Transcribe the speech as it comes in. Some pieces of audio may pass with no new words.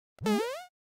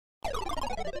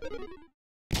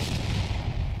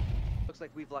Looks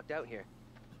like we've lucked out here.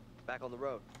 Back on the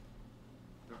road.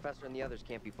 The professor and the others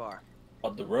can't be far.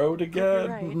 On the road again. You're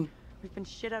right. We've been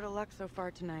shit out of luck so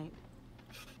far tonight.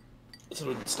 That's an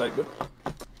understatement.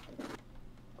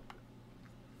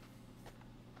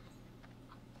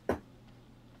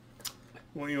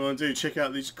 What do you want to do? Check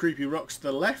out these creepy rocks to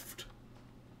the left?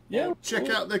 Yeah. Or check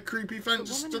out the creepy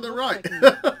fences to the right.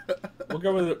 We'll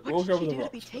go with it. We'll go with the What rocks.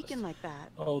 to be taken like that?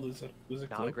 Oh, there's a Not a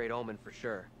clue. great omen for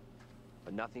sure.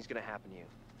 But nothing's gonna happen to you.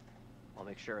 I'll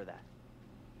make sure of that.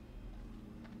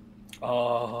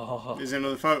 Oh. Is there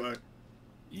another photo?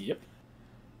 Yep.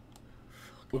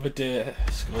 With a deer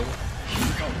skull.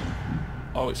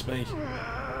 Oh, it's me.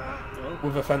 Oh.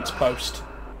 With a fence post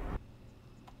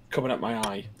coming at my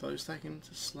eye. Those taken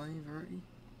to slavery.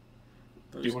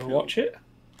 Do you want to watch it?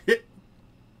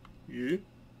 You?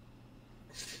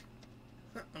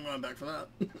 I'm going back for that.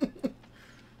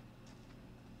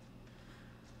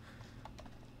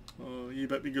 Oh, you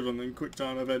bet be good on them quick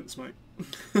time events, mate.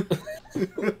 Fucking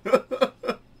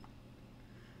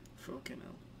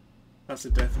hell. That's a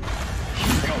definite.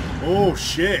 Oh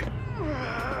shit!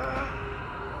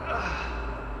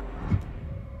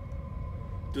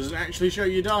 Does it actually show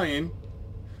you dying?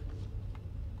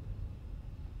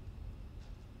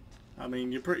 I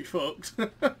mean, you're pretty fucked.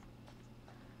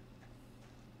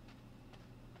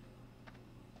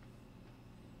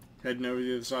 Heading over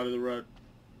the other side of the road.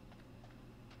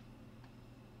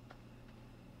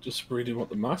 Just reading what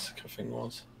the massacre thing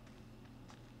was.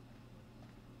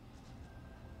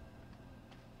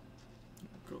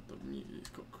 God, the music's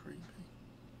got creepy.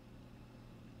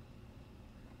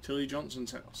 Tilly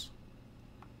Johnson's house.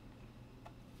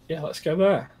 Yeah, let's go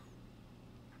there.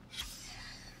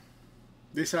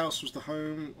 This house was the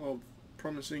home of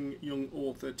promising young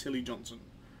author Tilly Johnson,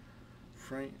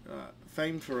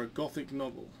 famed for a gothic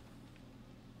novel.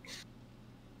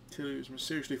 Tilly was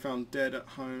mysteriously found dead at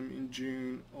home in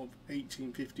June of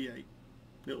 1858.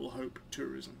 Little Hope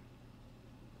Tourism.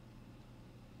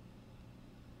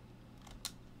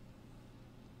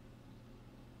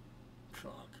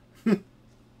 Fuck.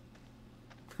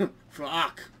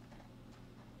 Fuck.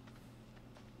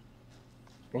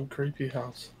 One creepy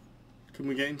house. Can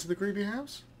we get into the creepy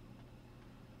house?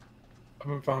 I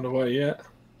haven't found a way yet.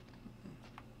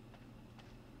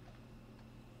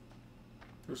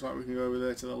 Looks like we can go over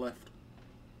there to the left.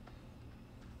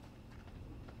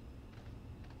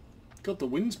 God, the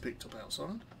wind's picked up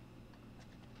outside.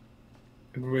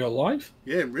 In real life?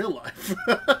 Yeah, in real life.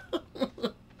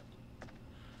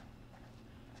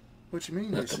 What do you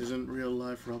mean this isn't real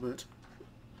life, Robert?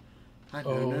 I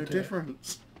know no dear.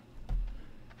 difference.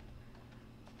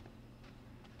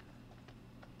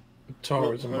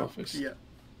 Tourism office. Yeah.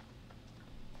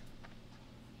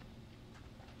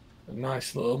 A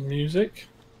nice little music.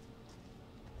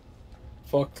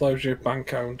 Foreclosure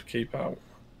bank owned, keep out.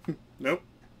 Nope.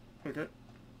 Okay.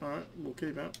 Alright, we'll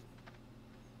keep out.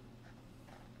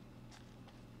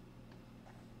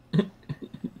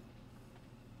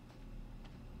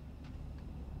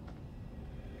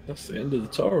 That's the end of the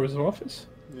tourism office.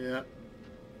 Yeah.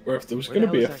 Where if there was Where going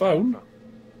to the be a hell is that coming phone.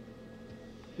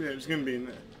 from? Yeah, it was going to be in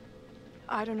there.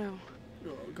 I don't know.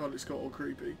 Oh god, it's got all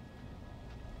creepy.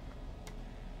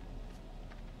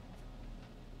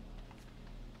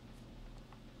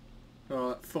 Oh,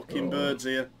 that fucking bird's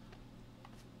here.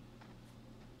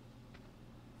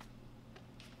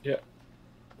 Yeah.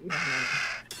 You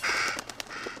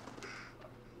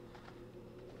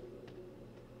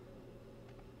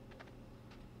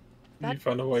That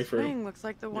found a way through. swing looks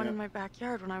like the one Yeah. in my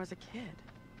backyard when I was a kid.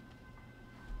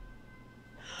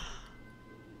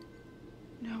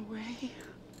 No way.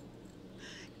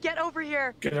 Get over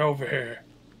here! Get over here.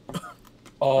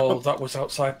 Oh, that was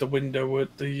outside the window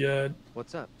at the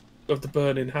What's up? of the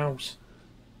burning house.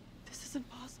 This is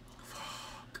impossible.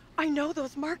 I know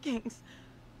those markings.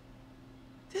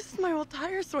 This is my old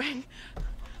tire swing.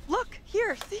 Look,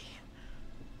 here, see?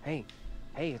 Hey,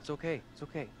 it's okay. It's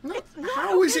okay. No, It's not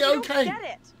how is it You don't okay? get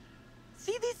it.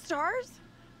 See these stars?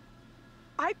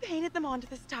 I painted them onto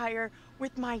this tire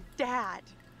with my dad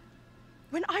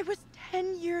when I was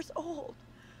 10 years old.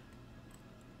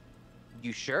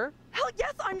 You sure? Hell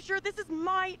yes, I'm sure this is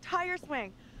my tire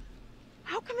swing.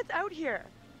 How come it's out here?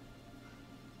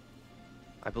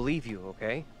 I believe you,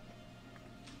 okay?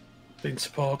 Being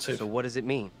supportive. So what does it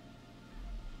mean?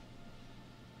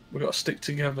 We got to stick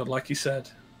together, like he said.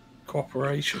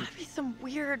 Cooperation. Gotta be some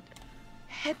weird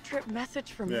head trip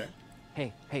message from Yeah.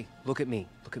 me. Hey, look at me.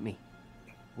 Look at me.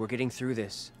 We're getting through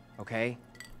this, okay?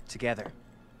 Together.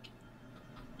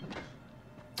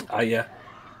 Ah, yeah.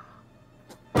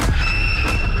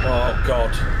 Oh,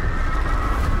 God.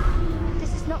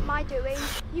 I doing?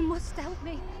 You must help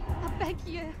me. I beg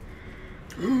you.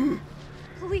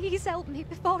 Please help me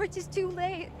before it is too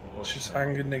late. She's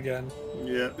hanging again.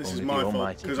 Yeah, this is Only my the fault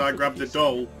Almighty because can I grabbed the forgive you.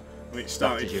 doll and it That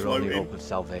started is your only floating. hope of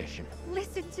salvation.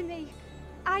 Listen to me.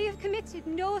 I have committed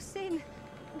no sin.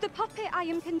 The puppet I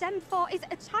am condemned for is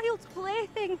a child's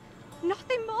plaything.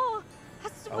 Nothing more. I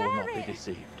I will swear not be it.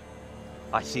 deceived.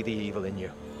 I see the evil in you.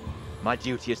 My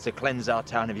duty is to cleanse our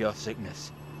town of your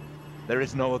sickness. There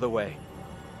is no other way.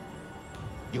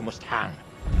 You must hang.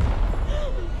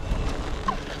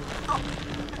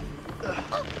 I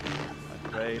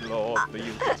pray, Lord, for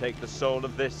you to take the soul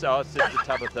of this, our sister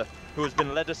Tabitha, who has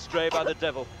been led astray by the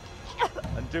devil,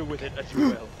 and do with it as you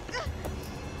will.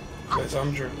 There's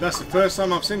Andrew. That's the first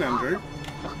time I've seen Andrew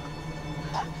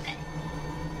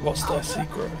What's their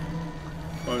secret?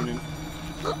 boning.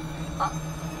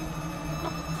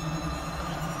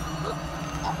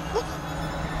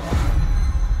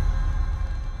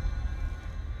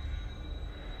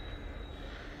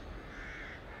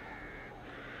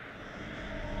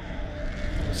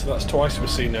 So that's twice we've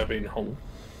seen her being hung.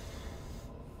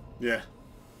 Yeah.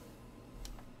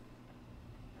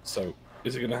 So,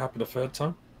 is it going to happen a third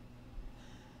time?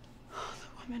 The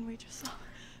woman we just saw,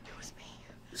 it was me.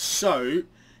 So,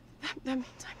 That means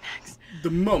I'm next.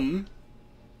 the mum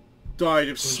died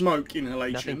of smoke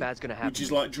inhalation, Nothing bad's gonna happen. which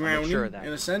is like I'll make drowning sure of that.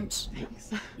 in a sense.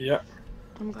 Thanks. Yeah.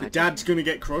 I'm glad. The dad's going to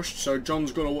get crushed, so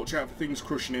John's got to watch out for things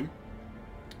crushing him.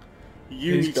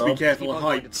 You He's need to be gone. careful Keep of on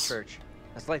going to the heights church.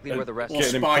 That's likely where the rest or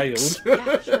Getting spikes.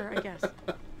 Yeah, sure, I guess.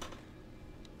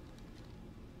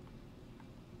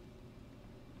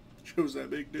 Shows that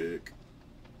big dick.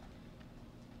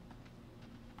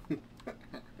 Oh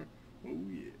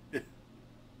yeah.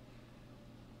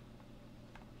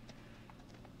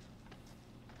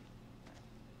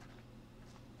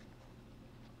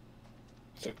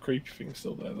 It's a creepy thing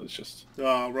still there that's just...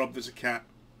 Ah, Rob, there's a cat.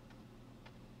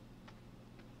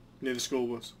 Near the school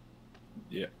bus.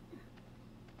 Yeah.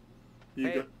 You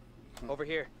Hey. go. Over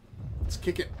here. Let's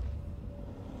kick it.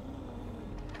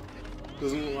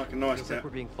 Doesn't look like a nice Looks like cat. we're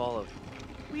being followed.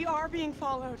 We are being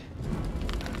followed.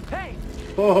 Hey!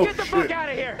 Oh Get the shit. fuck out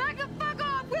of here! Back the fuck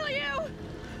off, will you?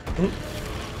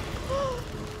 Oh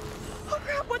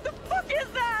crap, what the fuck is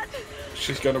that?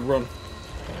 She's going to run.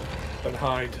 And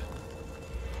hide.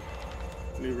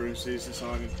 Noob MC's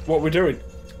deciding. What we're doing?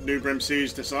 Noob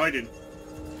MC's deciding.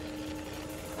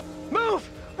 Move!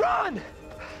 Run!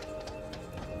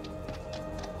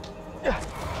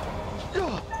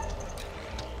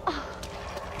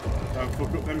 Don't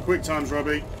fuck up them quick times,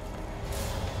 Robbie.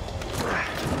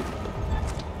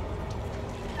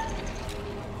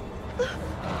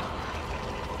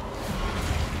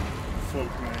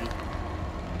 Fuck me.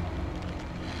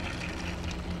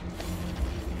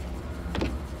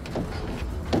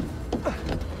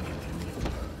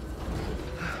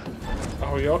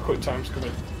 Oh, your quick time's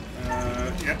coming.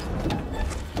 Yeah.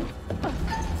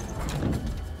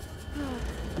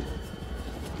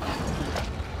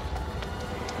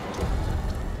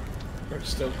 It's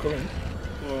still coming.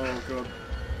 Oh god.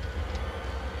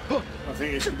 I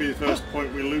think this could be the first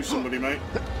point we lose somebody, mate.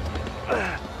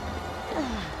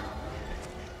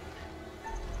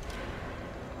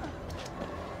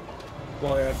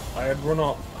 Well, I had run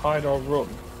up, hide or run.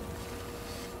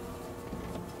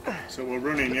 So we're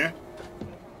running, yeah?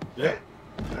 Yeah.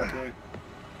 Okay.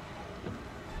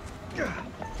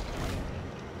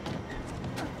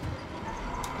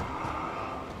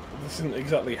 This isn't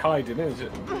exactly hiding, is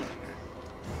it?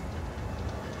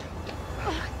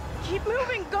 Keep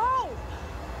moving, go!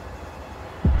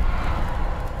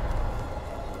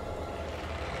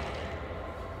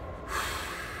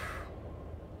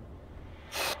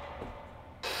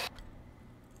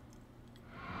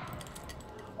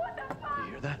 You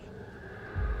hear that?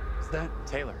 Is that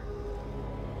Taylor?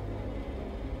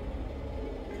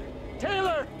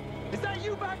 Taylor! Is that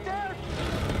you back there?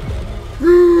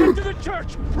 Get to the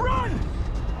church! Run!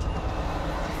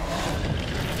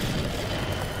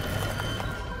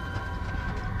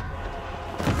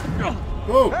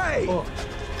 Whoa! Hey! Oh,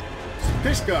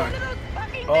 This guy! One of those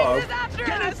fucking Uh-oh. things is after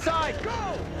Get us! inside!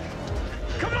 Go!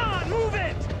 Come on, move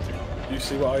it! you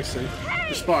see what I see?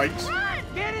 The spikes. Run!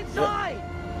 Get inside!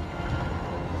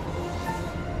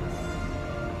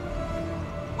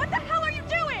 What the hell are you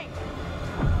doing?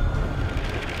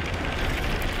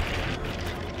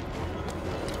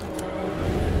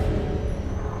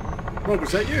 Rob,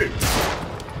 was that you?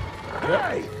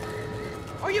 Hey!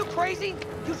 Are you crazy?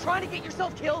 You trying to get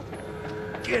yourself killed?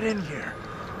 Get in here!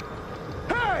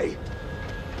 Hey!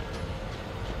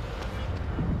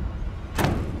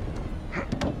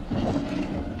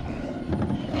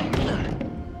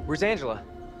 Where's Angela?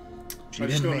 I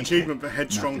just got an achievement for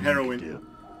headstrong heroine.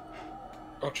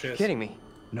 Oh, cheers. Kidding me?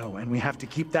 No, and we have to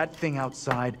keep that thing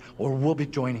outside, or we'll be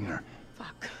joining her.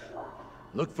 Fuck.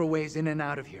 Look for ways in and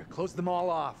out of here. Close them all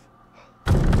off.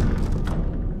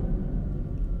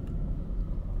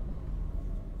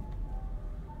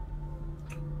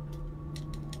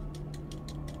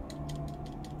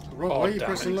 Rob, why are you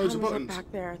pressing loads of Time was buttons?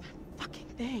 back there. That fucking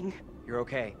thing. You're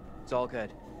okay. It's all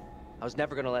good. I was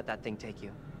never gonna let that thing take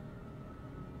you.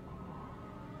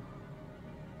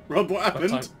 Rob, what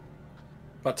happened?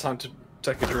 Bad time to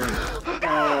take a drink.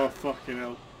 Oh, fucking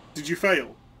hell. Did you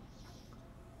fail?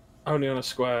 Only on a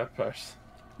square purse.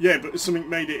 Yeah, but something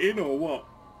made it in, or what?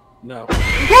 No.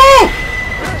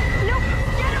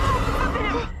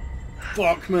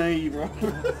 Fuck me, Rob.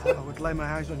 I would lay my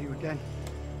eyes on you again.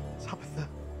 Tabitha.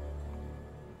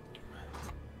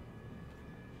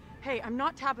 Hey, I'm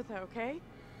not Tabitha, okay?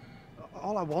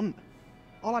 All I want,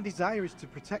 all I desire is to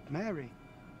protect Mary.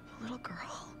 The little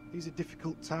girl. These are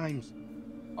difficult times. The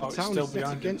Oh, it's town still is set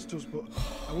behind against us, but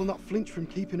I will not flinch from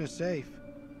keeping her safe.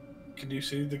 Can you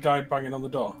see the guy banging on the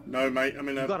door? No, mate, I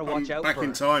mean, You gotta I'm watch out back for in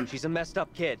her. time. She's a messed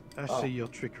up kid. I Oh. see your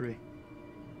trickery.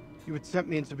 You would tempt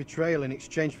me into betrayal in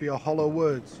exchange for your hollow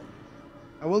words.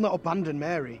 I will not abandon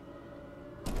Mary.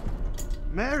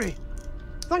 Mary!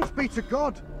 Thanks be to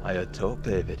God! I had talk,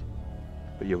 David,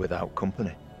 but you're without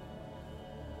company.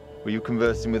 Were you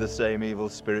conversing with the same evil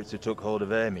spirits who took hold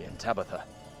of Amy and Tabitha?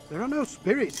 There are no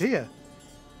spirits here.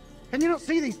 Can you not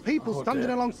see these people Oh, standing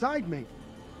dear. alongside me?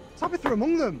 Tabitha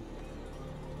among them.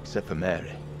 Except for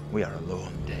Mary, we are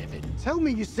alone, David. Tell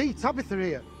me you see Tabitha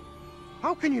here.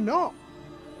 How can you not?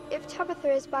 If Tabitha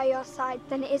is by your side,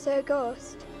 then it is her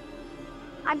ghost.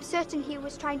 I'm certain he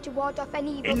was trying to ward off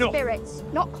any evil Enough. spirits,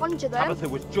 not conjure them. Tabitha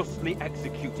was justly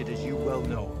executed, as you well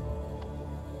know.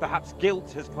 Perhaps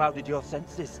guilt has clouded your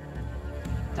senses.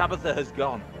 Tabitha has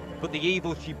gone, but the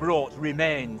evil she brought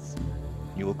remains.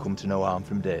 You will come to no harm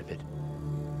from David.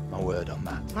 My word on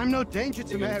that. I'm no danger to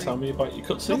You're going Mary. to tell me about your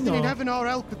cutscene? Nothing in or- heaven or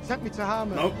hell could tempt me to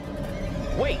harm her. Nope.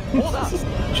 Wait, hold up.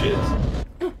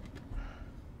 Cheers.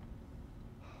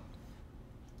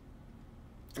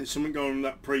 There's something going on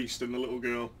with that priest and the little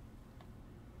girl.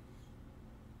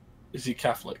 Is he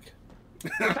Catholic?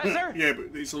 Professor? Yeah, but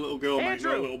it's a little girl, mate, not a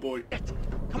Andrew! little boy.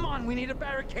 Come on, we need a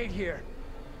barricade here.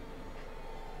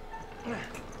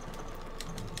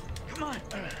 Come on.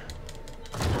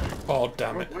 Oh,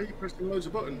 damn Rob, it. why are you pressing loads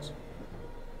of buttons?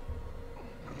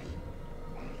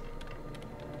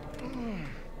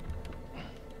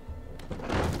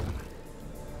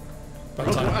 Bad Rob,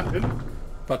 what time, happened?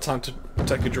 bad time to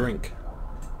take a drink.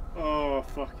 Oh,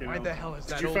 fucking Why hell. the hell is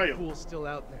Did that you old fail? fool still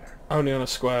out there? Only on a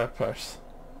square purse.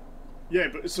 Yeah,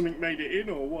 but something made it in,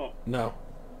 or what? No.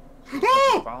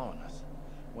 Oh! Following us.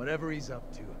 Whatever he's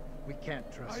up to, we can't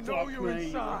trust him. know you're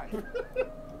inside.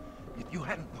 If you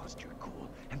hadn't lost your cool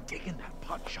and taken that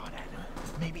pot shot at him,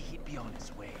 maybe he'd be on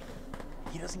his way.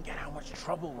 He doesn't get how much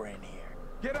trouble we're in here.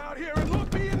 Get out here and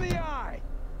look me in the eye!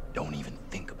 Don't even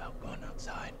think about going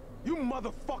outside. You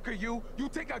motherfucker, you! You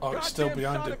take a Oh, it's still goddamn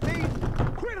behind shot at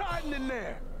me? Quit hiding in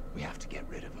there! We have to get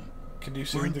rid of him. Can you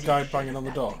see We're in the deep guy shit banging if on the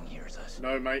that door? thing hears us.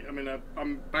 No, mate, I mean,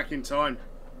 I'm back in time.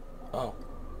 Oh.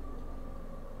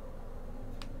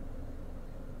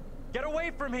 Get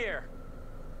away from here.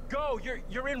 Go,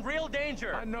 you're in real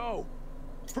danger. I know.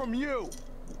 From you.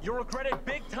 You'll regret it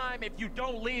big time if you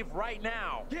don't leave right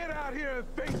now. Get out here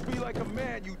and face me like a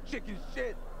man, you chicken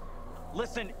shit!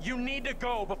 Listen, you need to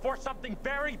go before something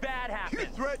very bad You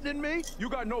happens. threatening me? You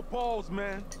got no balls,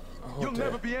 man. Oh, You'll dear.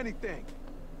 never be anything.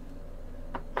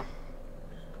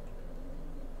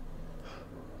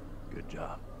 Good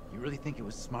job. You really think it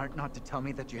was smart not to tell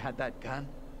me that you had that gun?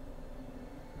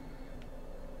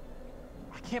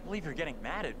 I can't believe you're getting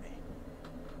mad at me.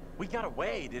 We got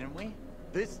away, didn't we?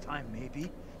 This time,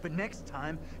 maybe. But next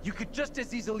time, you could just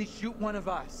as easily shoot one of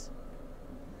us.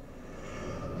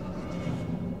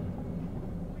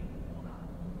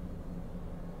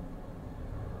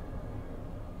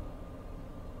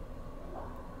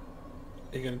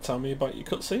 Are you going to tell me about your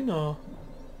cutscene or?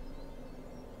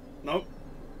 Nope.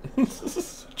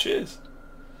 Cheers.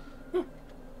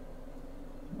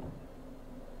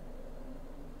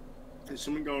 There's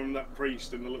something going on with that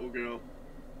priest and the little girl.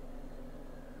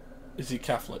 Is he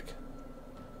Catholic?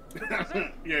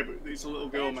 Yeah, but it's a little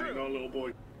girl, mate, not a little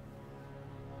boy.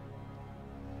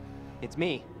 It's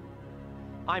me.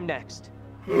 I'm next.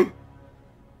 Yep.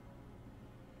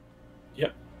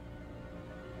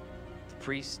 The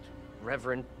priest,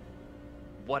 reverend,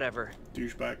 whatever,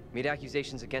 Douchebag. made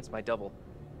accusations against my double.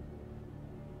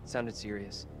 Sounded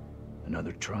serious.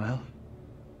 Another trial?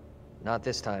 Not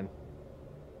this time.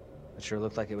 It sure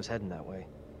looked like it was heading that way.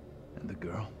 And the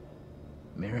girl?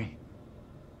 Mary?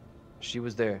 She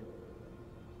was there.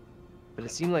 But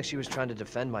it seemed like she was trying to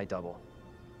defend my double.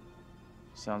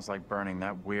 Sounds like burning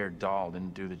that weird doll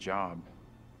didn't do the job.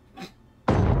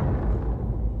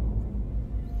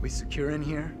 We secure in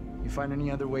here? You find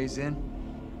any other ways in?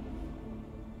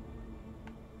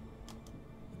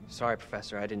 Sorry,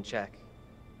 Professor, I didn't check.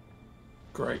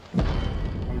 Great.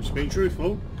 I'm just being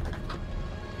truthful.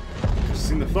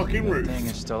 Just in the fucking roof. Thing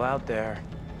is still out there.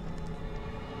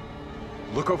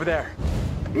 Look over there.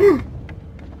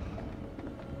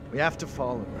 We have to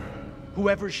follow her.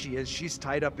 Whoever she is, she's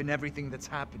tied up in everything that's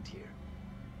happened here.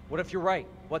 What if you're right?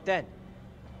 What then?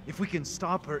 If we can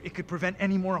stop her, it could prevent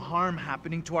any more harm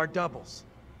happening to our doubles.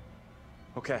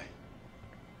 Okay.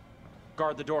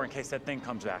 Guard the door in case that thing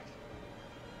comes back.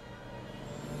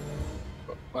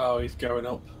 Wow, he's going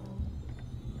up.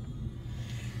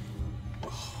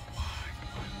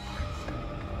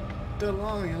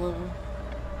 Delilah.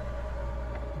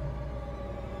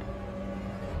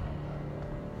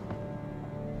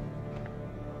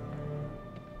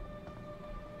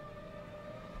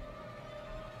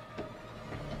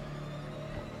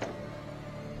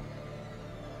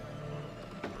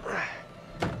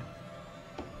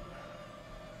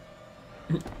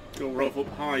 Go rough up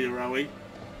higher, are we?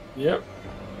 Yep.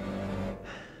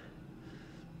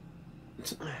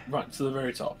 Right to the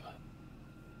very top.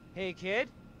 Hey, kid?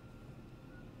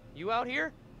 You out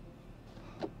here?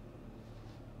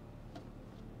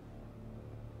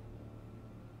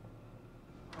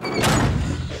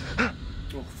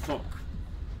 Oh, fuck.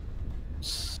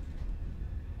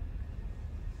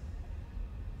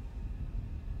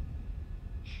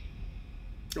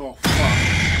 Oh, fuck.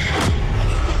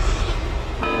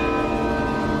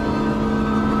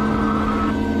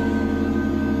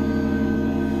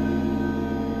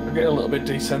 I'm getting a little bit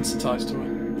desensitized to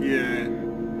it. Yeah.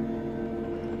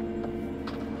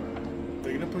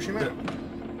 They're gonna push him out?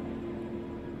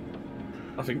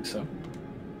 I think so.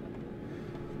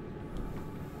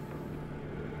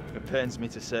 It pains me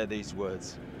to say these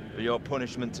words, but your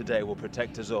punishment today will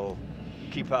protect us all.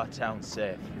 Keep our town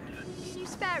safe. Can you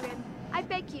spare him? I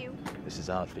beg you. This is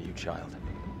hard for you, child.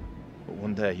 But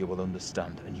one day you will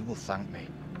understand, and you will thank me.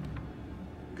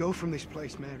 Go from this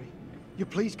place, Mary. Your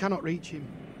pleas cannot reach him.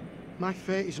 My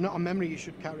fate is not a memory you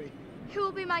should carry. Who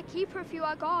will be my keeper if you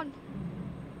are gone?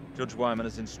 Judge Wyman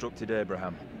has instructed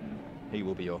Abraham. He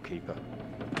will be your keeper.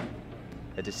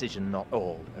 A decision not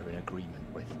all are in agreement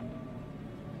with.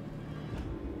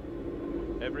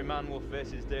 Every man will face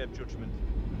his day of judgment.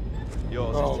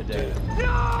 Yours is today. Dear.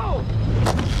 No!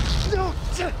 No!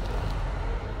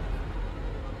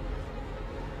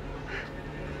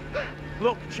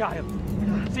 Look, child.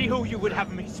 See who you would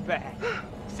have me spare.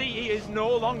 See he is no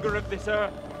longer of this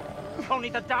earth. Only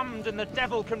the damned and the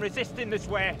devil can resist in this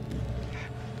way.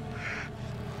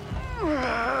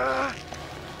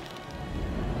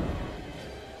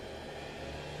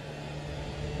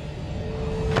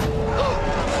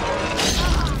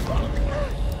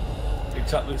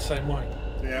 Exactly the same way.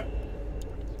 Yeah.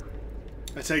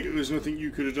 I take it there was nothing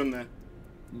you could have done there.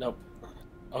 Nope.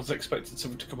 I was expecting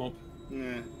something to come up.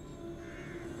 Yeah.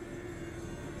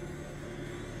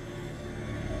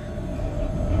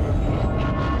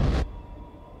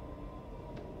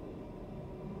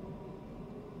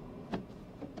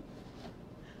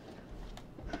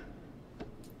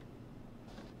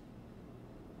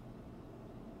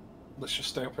 Let's just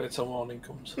stay up here till morning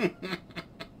comes.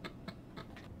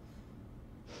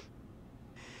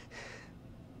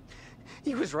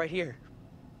 He was right here.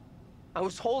 I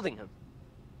was holding him.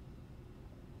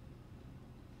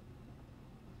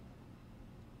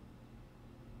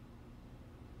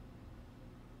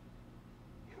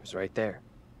 He was right there.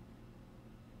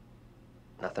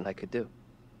 Nothing I could do.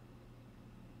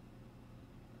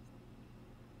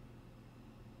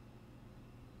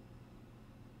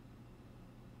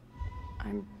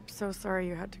 I'm so sorry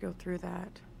you had to go through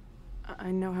that.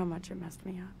 I know how much it messed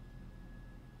me up.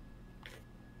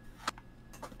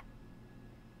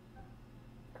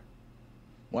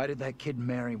 Why did that kid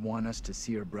Mary want us to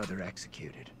see her brother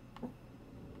executed?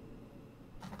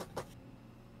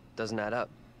 Doesn't add up.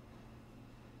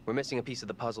 We're missing a piece of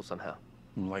the puzzle somehow.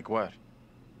 Like what?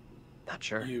 Not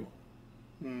sure. You.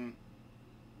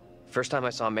 First time I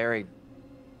saw Mary,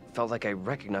 felt like I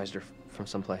recognized her from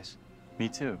someplace. Me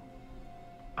too.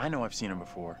 I know I've seen her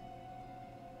before.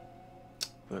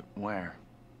 But where?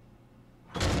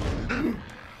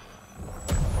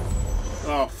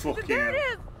 Oh, fuck There it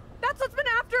yeah. is! That's what's been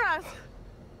after us!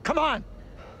 Come on!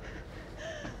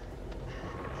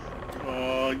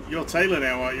 Oh, you're Taylor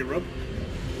now, aren't you, Rob?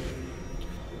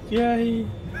 Yay!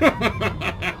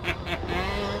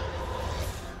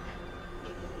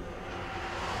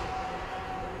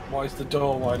 Why is the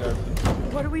door wide open?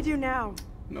 What do we do now?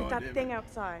 No with that idea, thing mate.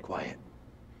 outside. Quiet.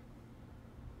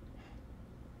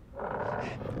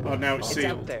 Oh, now it's It's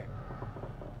sealed. out there.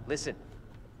 Listen.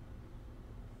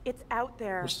 It's out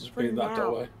there Must have for been that now.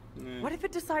 doorway. Yeah. What if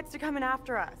it decides to come in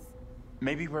after us?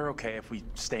 Maybe we're okay if we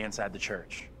stay inside the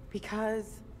church.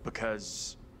 Because...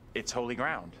 Because it's holy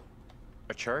ground.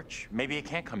 A church? Maybe it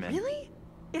can't come in. Really?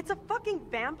 It's a fucking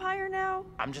vampire now?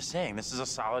 I'm just saying, this is a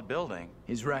solid building.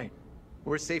 He's right.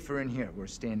 We're safer in here. We're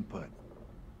staying put.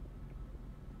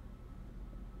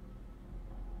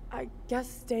 I guess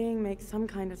staying makes some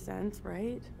kind of sense,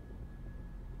 right?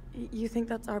 You think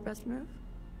that's our best move?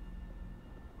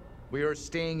 We are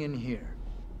staying in here.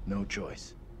 No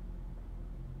choice.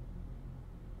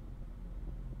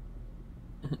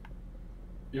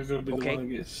 You're going to be Okay. the one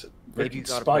who gets Maybe you freaking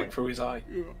got a spike point. through his eye.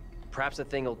 Perhaps the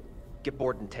thing will get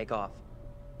bored and take off.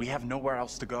 We have nowhere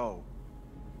else to go.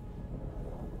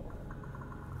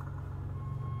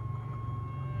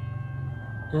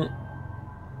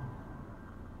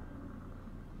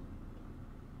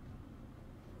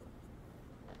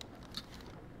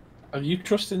 Are you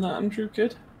trusting that Andrew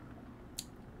kid?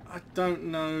 I don't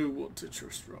know what to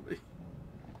trust, Robbie.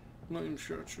 I'm not even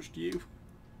sure I trust you.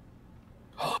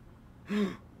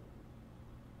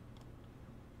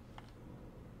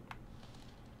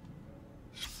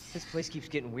 This place keeps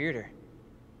getting weirder.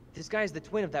 This guy's the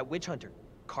twin of that witch hunter,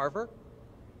 Carver.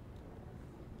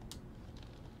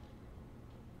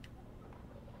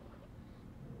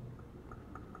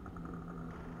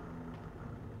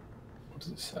 What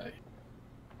does it say?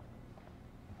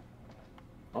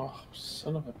 Oh,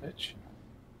 son of a bitch.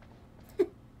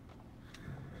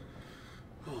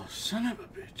 Oh, son of a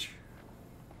bitch.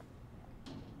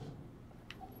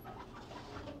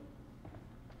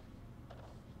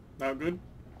 That good?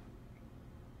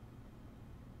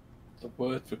 The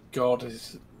word for God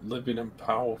is living and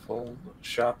powerful,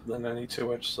 sharper than any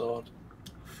two-edged sword.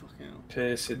 Fucking hell.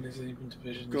 Piercing is even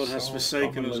division. God has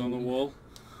forsaken us on the wall.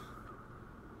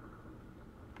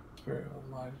 Spirit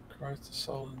of life, Christ the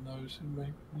soul and those who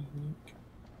make me unique,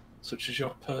 such as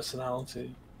your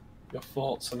personality, your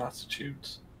thoughts and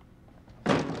attitudes.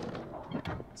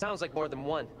 Sounds like more than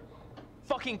one.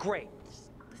 Fucking great.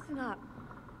 Listen up.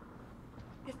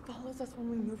 It follows us when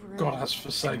we move around. God has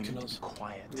forsaken us.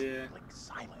 Quiet. Yeah. Like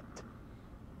silent.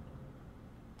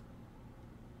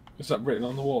 Is that written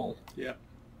on the wall? Yeah.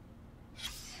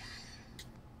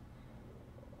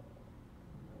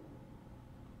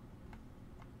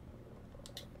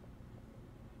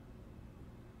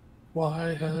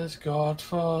 Why has God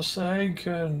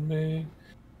forsaken me?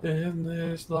 In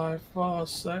this life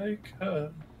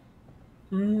forsaken.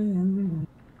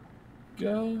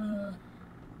 God.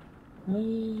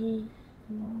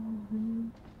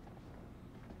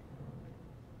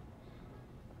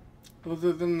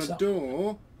 Other than the So-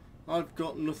 door, I've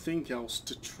got nothing else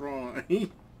to try.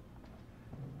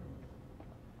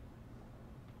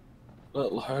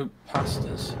 Little hope past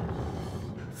us.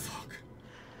 Fuck.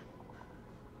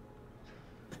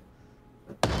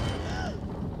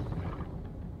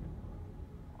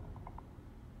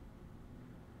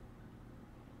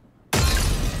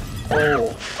 Oh,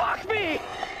 Fuck me!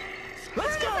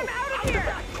 Let's go! Out of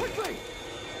here! Quickly!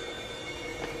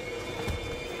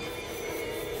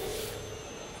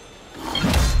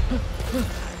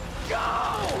 Go!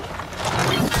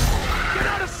 Get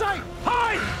out of sight!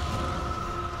 Hide!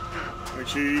 Make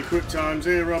sure you quick times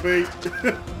here, Robbie.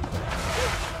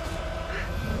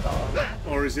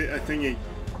 Or is it a thingy?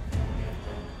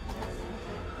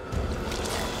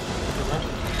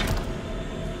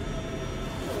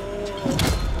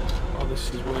 oh,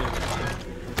 this is weird.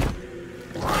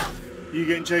 You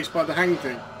getting chased by the hang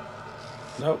thing?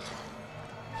 Nope.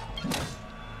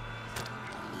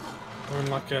 We're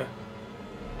in like a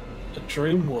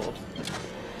dream world.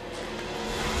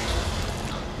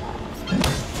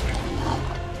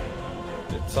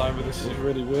 It's either this is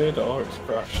really weird or it's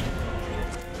crashed.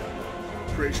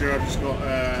 Pretty sure I've just got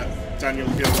Daniel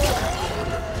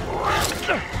killed.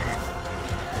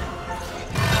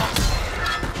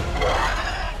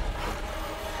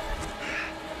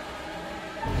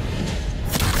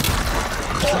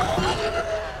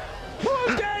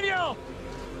 Move, Daniel!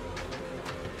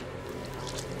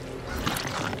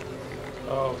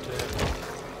 Oh dear.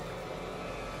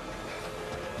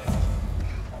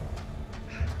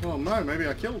 Oh no, maybe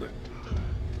I killed it.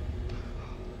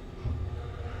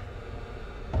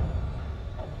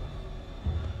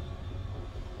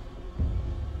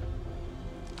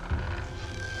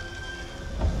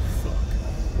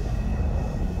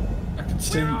 I can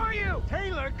see Where are you?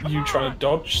 Taylor, come you on! trying to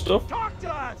dodge stuff. Talk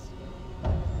to us!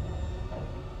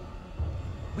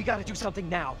 We gotta do something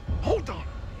now. Hold on.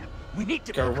 We need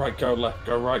to Go right, go left,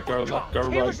 go right, go left, go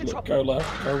right, go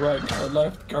left, go right, go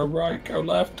left, go right, go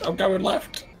left. I'm going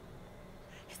left.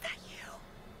 Is that you?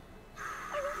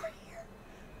 I'm over here.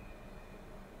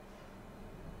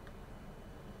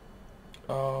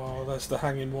 Oh, there's the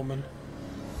hanging woman.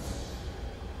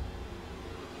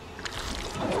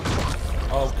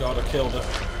 Oh god, I killed her.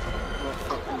 Not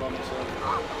fucking by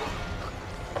myself.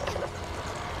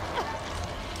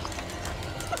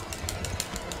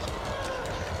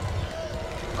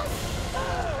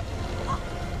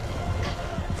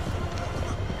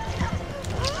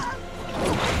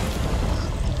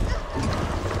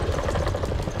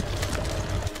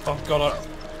 Oh god,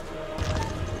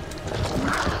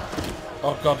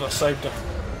 oh god, I saved her.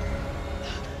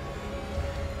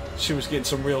 She was getting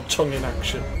some real tongue in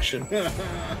action.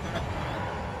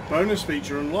 Bonus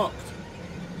feature unlocked.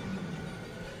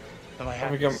 Am I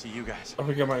happy to see you guys? I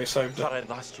think I might have saved Thought her. I'd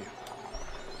lost you.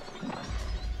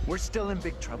 We're still in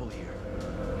big trouble here.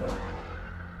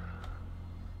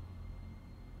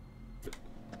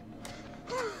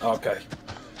 Okay.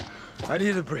 I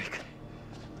need a break.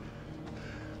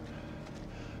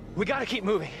 We gotta keep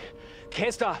moving.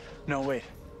 Can't stop. No, wait.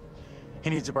 He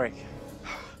needs a break.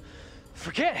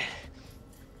 Forget it.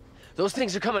 Those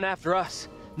things are coming after us,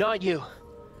 not you.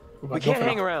 We've We got can't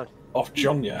nothing hang around. Off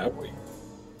John yet, have we?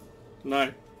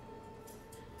 No.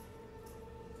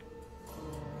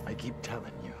 I keep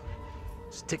telling you,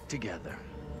 stick together,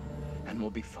 and we'll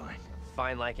be fine.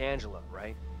 Fine like Angela,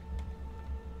 right?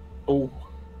 Oh.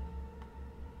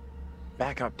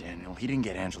 Back up, Daniel. He didn't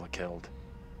get Angela killed.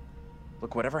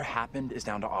 Look, whatever happened is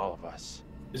down to all of us.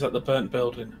 Is that the burnt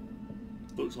building?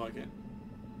 Looks like it.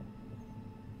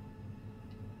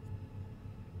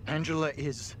 Angela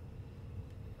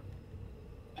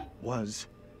was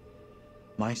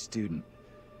my student,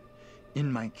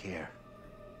 in my care,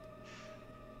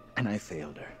 and I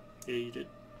failed her. Yeah, you did.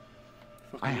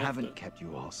 Fucking I left haven't it. kept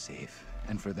you all safe,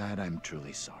 and for that I'm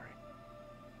truly sorry.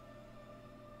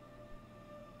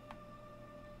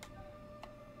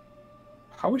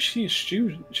 How is she a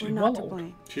student? She's We're not to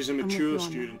blame. She's a I'm with mature you on that.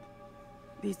 student.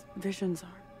 These visions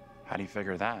are. How do you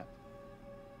figure that?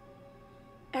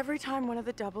 Every time one of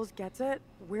the doubles gets it,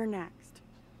 we're next.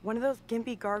 One of those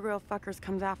gimpy gargoyle fuckers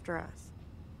comes after us.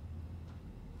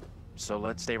 So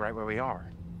let's stay right where we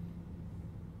are.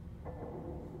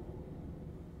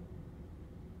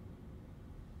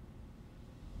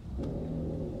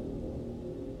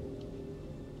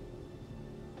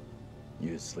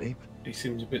 You asleep? He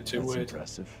seems a bit too That's weird.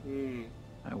 impressive.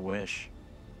 I wish.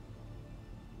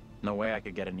 No way I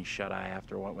could get any shut-eye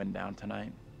after what went down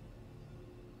tonight.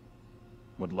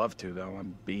 Would love to, though.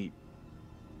 I'm beat.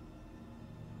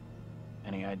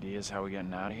 Any ideas how we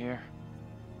getting out of here?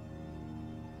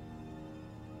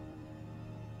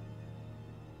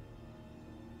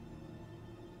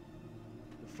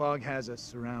 The fog has us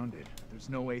surrounded. There's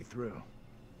no way through.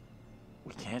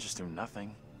 We can't just do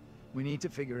nothing. We need to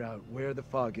figure out where the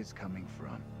fog is coming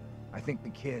from. I think the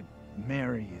kid,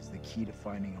 Mary, is the key to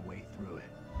finding a way through it.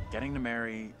 Getting to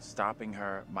Mary, stopping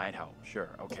her might help,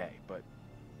 sure, okay, but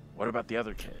what about the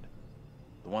other kid?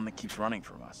 The one that keeps running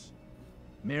from us?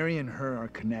 Mary and her are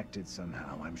connected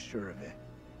somehow, I'm sure of it.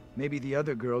 Maybe the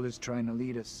other girl is trying to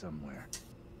lead us somewhere.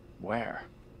 Where?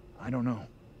 I don't know.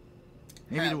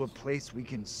 Maybe to a place we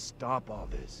can stop all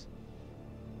this.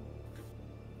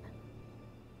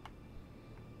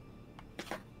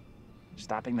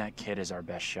 Stopping that kid is our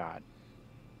best shot.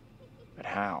 But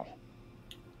how?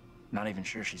 Not even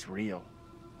sure she's real.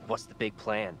 What's the big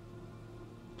plan?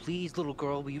 Please, little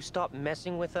girl, will you stop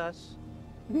messing with us?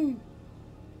 We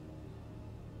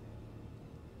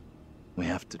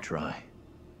have to try.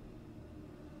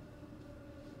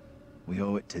 We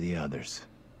owe it to the others.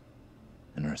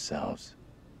 And ourselves.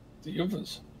 The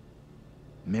others?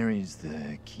 Mary's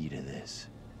the key to this.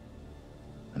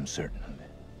 I'm certain of it.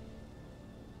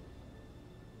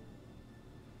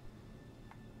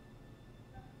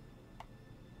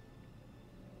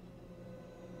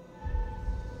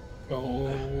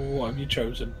 Oh, have you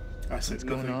chosen? I said What's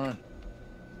going nothing. on?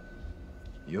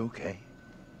 You okay?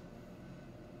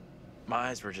 My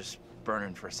eyes were just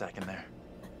burning for a second there.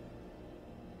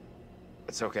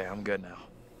 It's okay, I'm good now.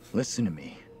 Listen to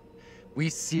me. We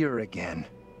see her again.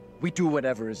 We do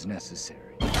whatever is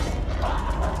necessary.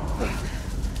 I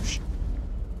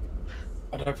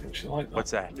don't think she liked that.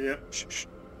 What's that? Yep. Shh.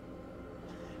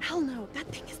 Hell no, that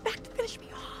thing is back to finish me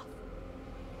off.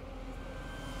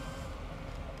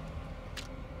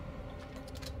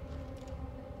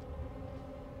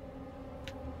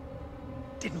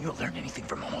 Didn't you learn anything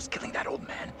from almost killing that old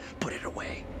man? Put it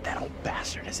away. That old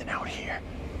bastard isn't out here.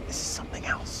 This is something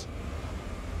else.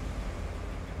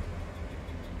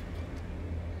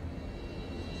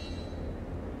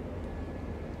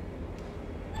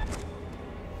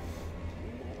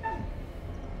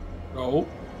 Oh.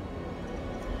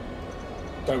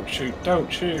 Don't shoot,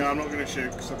 don't shoot. No, I'm not going to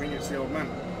shoot because I think it's the old man.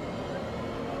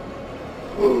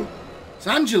 It's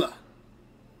Angela!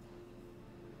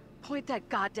 Point that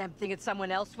goddamn thing at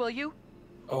someone else, will you?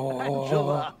 Oh.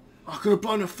 Angela! I could have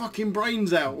blown her fucking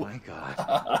brains out. Oh my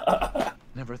God.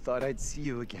 Never thought I'd see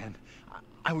you again.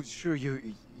 I was sure you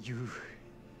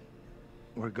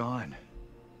were gone.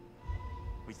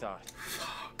 We thought.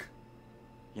 Fuck.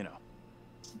 You know.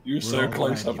 You were so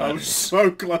close. I was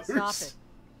so close. Stop it.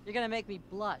 You're gonna make me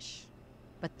blush.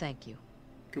 But thank you.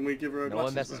 Can we give her a No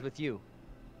one messes with you.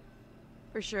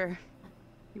 For sure.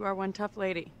 You are one tough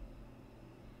lady.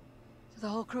 So the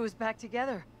whole crew is back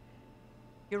together.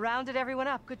 You rounded everyone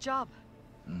up. Good job.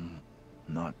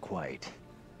 Not quite.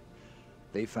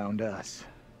 They found us.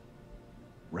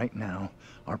 Right now,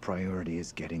 our priority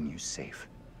is getting you safe.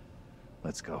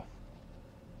 Let's go.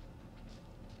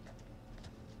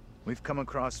 We've come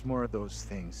across more of those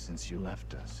things since you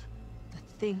left us. The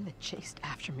thing that chased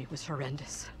after me was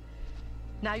horrendous.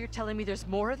 Now you're telling me there's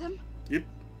more of them? Yep.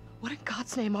 What in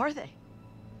God's name are they?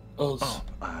 Us. Oh,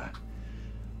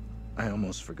 I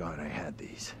almost forgot I had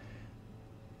these.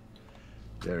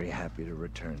 Very happy to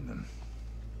return them.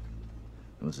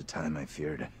 There was a time I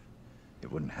feared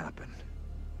it wouldn't happen.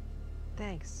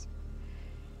 Thanks.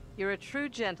 You're a true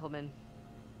gentleman.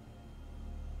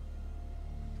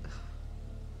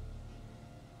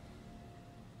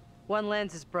 One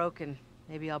lens is broken.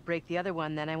 Maybe I'll break the other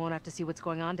one, then I won't have to see what's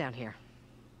going on down here.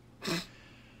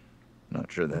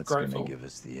 Not sure that's Grateful. gonna give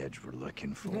us the edge we're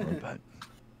looking for, but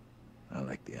I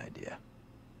like the idea.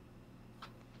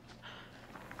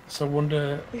 So I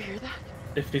wonder You hear that?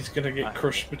 if he's gonna get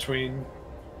crushed between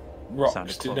rocks,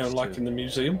 Sounded you know, close, like too. in the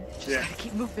museum. Just Yeah. gotta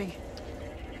keep moving.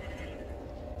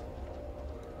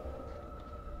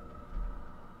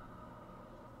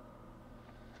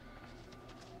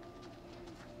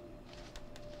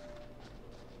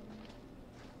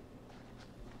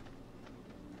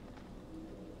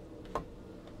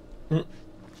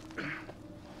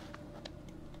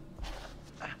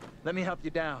 Let me help you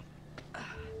down.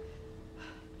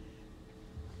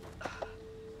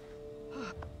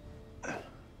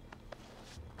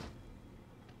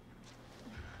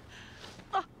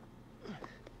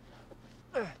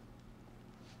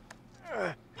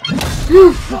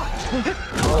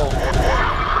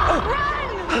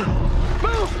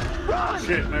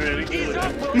 Shit, maybe I didn't Ease kill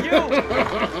up, it. will you?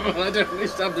 I definitely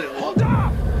stabbed it. Hold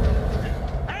up!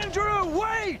 Andrew,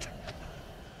 wait!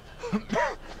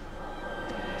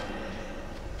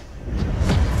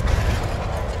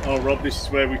 Oh, Rob, this is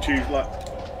where we choose, like,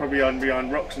 probably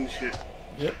behind rocks and shit.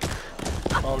 Yep.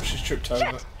 Oh, she's tripped over.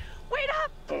 Wait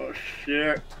up! Oh,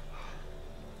 shit.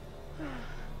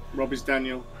 Rob is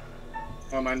Daniel.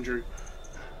 I'm Andrew.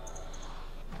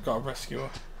 Gotta rescue her.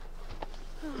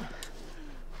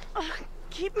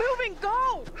 Keep moving,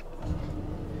 go!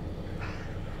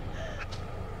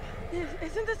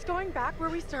 Isn't this going back where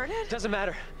we started? Doesn't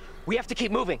matter. We have to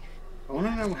keep moving. I want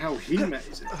to know how he met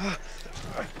his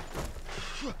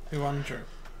Who, Andrew?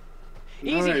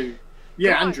 Easy. No.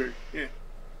 Yeah, Come on. Andrew. Yeah.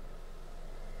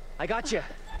 I got you.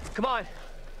 Come on.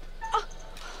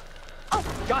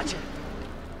 Gotcha.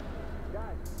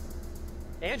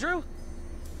 Andrew?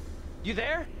 You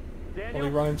there? Well, he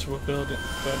ran into a burning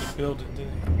building,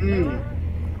 didn't he?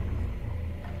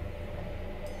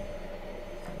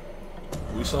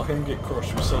 We saw him get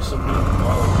crushed. We saw somebody.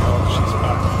 Oh God, she's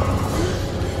back.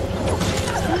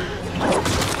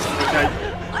 Okay.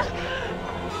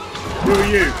 Who are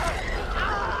you?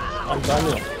 I'm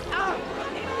Daniel.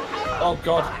 Oh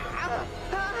God.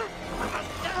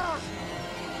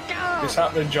 It's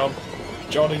happening, John.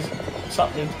 John, it's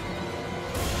happening.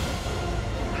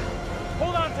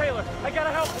 Hold on, Taylor. I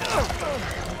gotta help.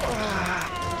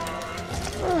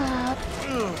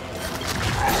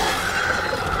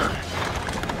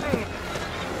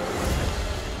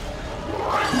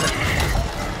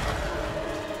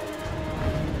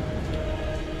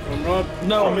 From Rob?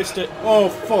 No, I missed it. Oh,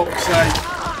 fuck's sake.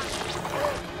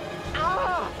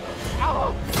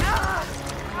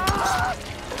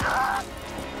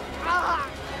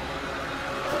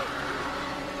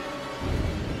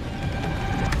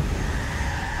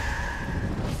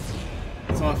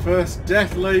 It's our first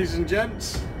death, ladies and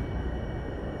gents.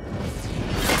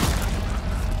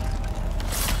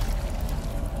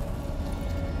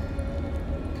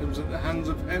 Comes at the hands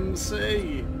of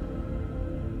MC.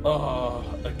 Oh,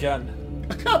 again.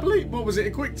 I can't believe. What was it?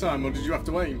 A quick time, or did you have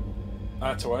to aim? I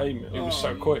had to aim. It was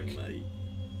so quick. Mate.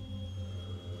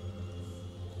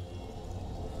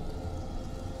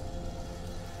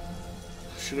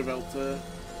 Should have helped her.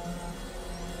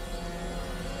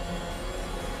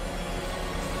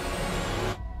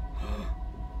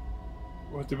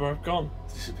 Where they both gone?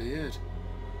 Disappeared.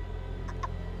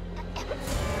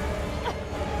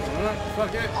 Alright,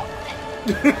 fuck it.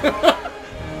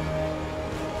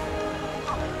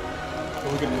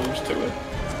 We're gonna lose to it.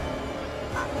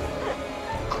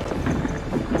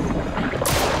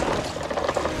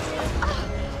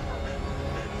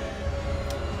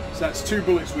 So that's 2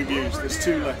 bullets we've used. There's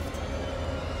 2 left.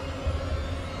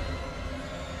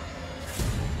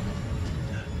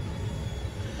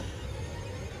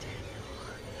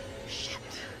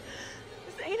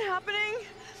 This ain't happening.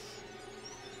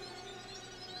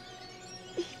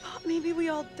 He thought maybe we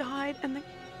all died and the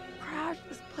crash.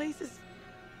 This place is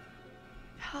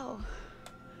hell.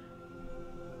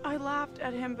 I laughed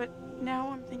at him, but now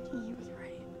I'm thinking he was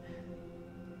right.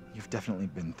 You've definitely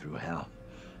been through hell.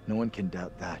 No one can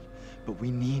doubt that. But we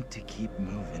need to keep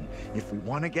moving if we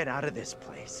want to get out of this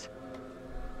place.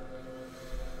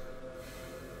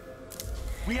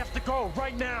 We have to go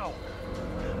right now.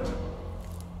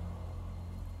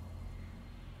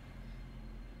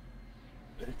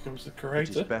 Here comes the It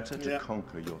creator. is better to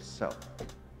conquer yourself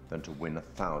than to win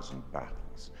 1,000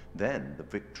 battles. Then the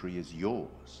victory is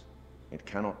yours. It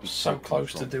cannot be So taken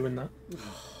close to from doing that. you.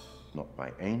 Not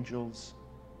by angels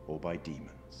or by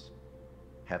demons.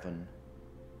 Heaven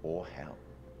or hell.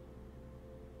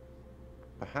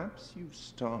 Perhaps you've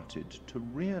started to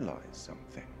realize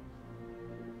something.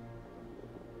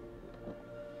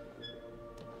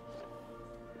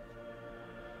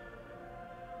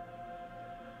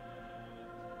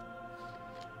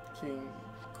 King,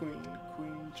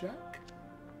 Queen, Jack.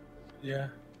 Yeah.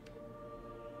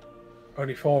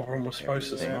 Only 4 of them were supposed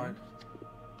to Everything survive.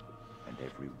 And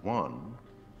every one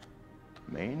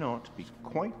may not be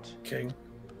quite King.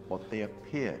 what they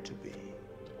appear to be.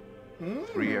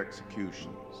 3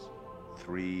 executions,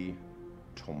 3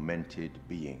 tormented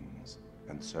beings,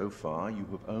 and so far you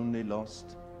have only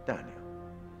lost Daniel.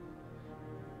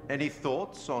 Any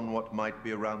thoughts on what might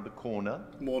be around the corner?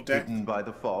 More death. Hidden by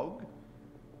the fog?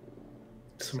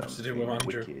 Something to do with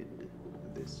Something Andrew. wicked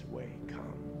this way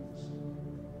comes.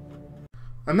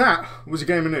 And that was a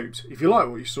game of Noobs. If you like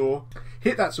what you saw,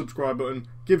 hit that subscribe button,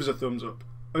 give us a thumbs up.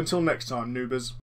 Until next time, Noobers.